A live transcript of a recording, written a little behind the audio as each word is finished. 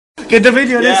Get the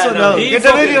video this one now. Get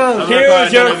the video.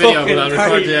 Here's your fucking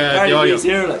party.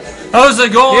 How's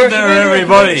it going there,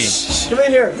 everybody? Come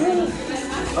in here.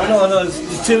 I know,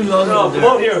 it's too long. No, come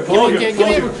on here,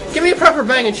 Give me a proper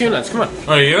banging tune, lads. Come on.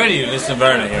 Are you ready?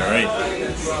 Lisdoonvarna here, right?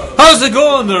 How's it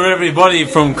going there, everybody?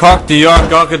 From Cork to York,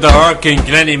 Galway to Ark and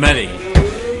Glenny.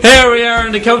 Here we are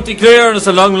in the County Clare, and it's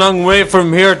a long, long way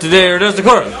from here today. There's the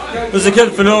Curragh, there's the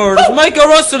Kilfenor, there's Michael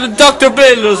Russell and Dr.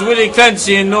 Bill, there's Willie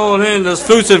Clancy and Noel Hill, there's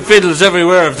flutes and fiddles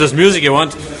everywhere. If there's music you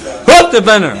want, up the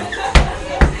banner!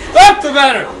 Up the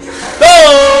banner!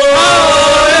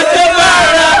 Oh,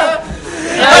 Lisdoonvarna!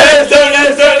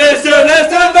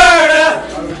 Lisdoonvarna!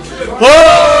 Oh,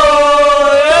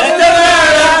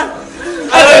 Lisdoonvarna!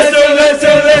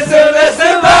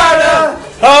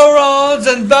 Howrons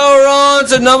and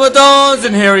Bowrons and Nomadons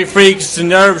and hairy freaks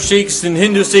and Arab sheiks and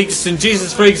Hindu Sikhs and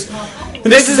Jesus freaks.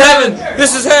 And this is heaven,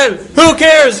 this is hell. Who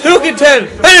cares? Who can tell?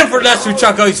 I am for the last two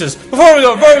chalk ices. Before we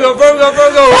go. Oh,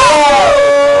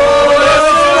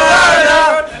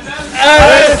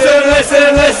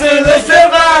 listen,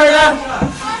 Lisdoonvarna.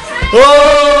 Oh,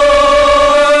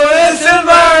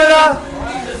 Lisdoonvarna.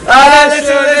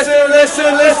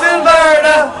 Listen,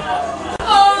 Lisdoonvarna.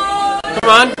 Come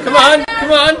on.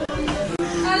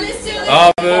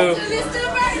 Oh, boo.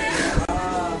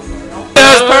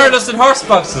 There's paradise and horse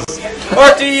boxes.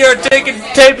 RT are taking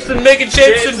tapes and making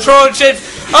shapes and throwing shapes.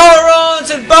 Howrons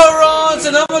and Bowrons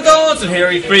and Amadons and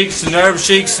hairy freaks and Arab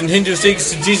sheiks and Hindu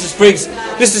Sikhs and Jesus freaks.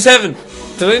 This is heaven.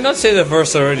 Did I not say the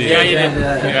verse already? Yeah, you did.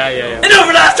 Yeah. And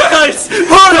over last guys!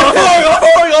 Hurry up! Oh,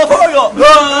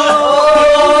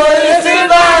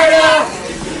 Lisdoonvarna!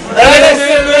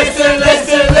 Listen,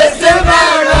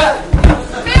 Lisdoonvarna!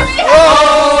 Oh,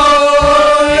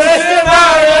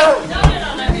 Lisdoonvarna!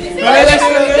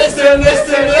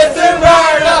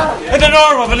 In the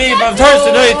norm, I believe, on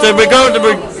Thursday night, we're going to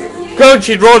be ground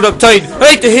sheet rolled up tight. I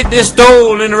like to hit this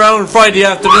dole in around Friday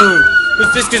afternoon.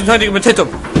 This gives me time to get my tit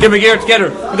up, get my gear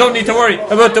together. I don't need to worry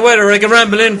about the weather. I can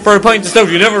ramble in for a pint of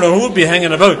stout. You never know who would be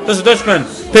hanging about. There's a Dutchman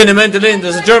playing a mandolin.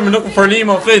 There's a German looking for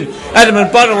Limo Flynn. Adam and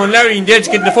Bono and Larry and the edge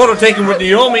getting the photo taken with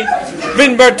Naomi.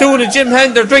 Vin Bartoon and Jim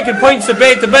Hand, they're drinking pints of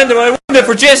bait to bend them. I wonder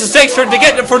for Jason Sexford to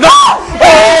get them for no.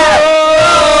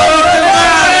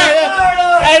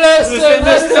 Listen,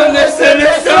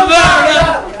 Lisdoonvarna.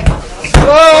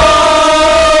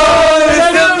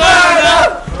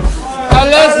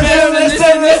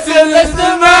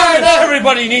 Lisdoonvarna.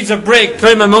 Everybody needs a break.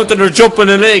 Climb a mountain or jump on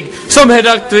a leg. Some head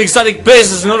out to exotic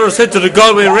places and others head to the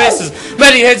Galway races.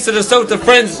 Many heads to the south of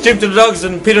Friends, Jim to the dogs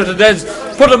and Peter to the Dens.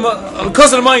 A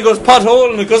cousin of mine goes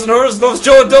pothole and a cousin of hers loves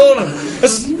Joe Dolan.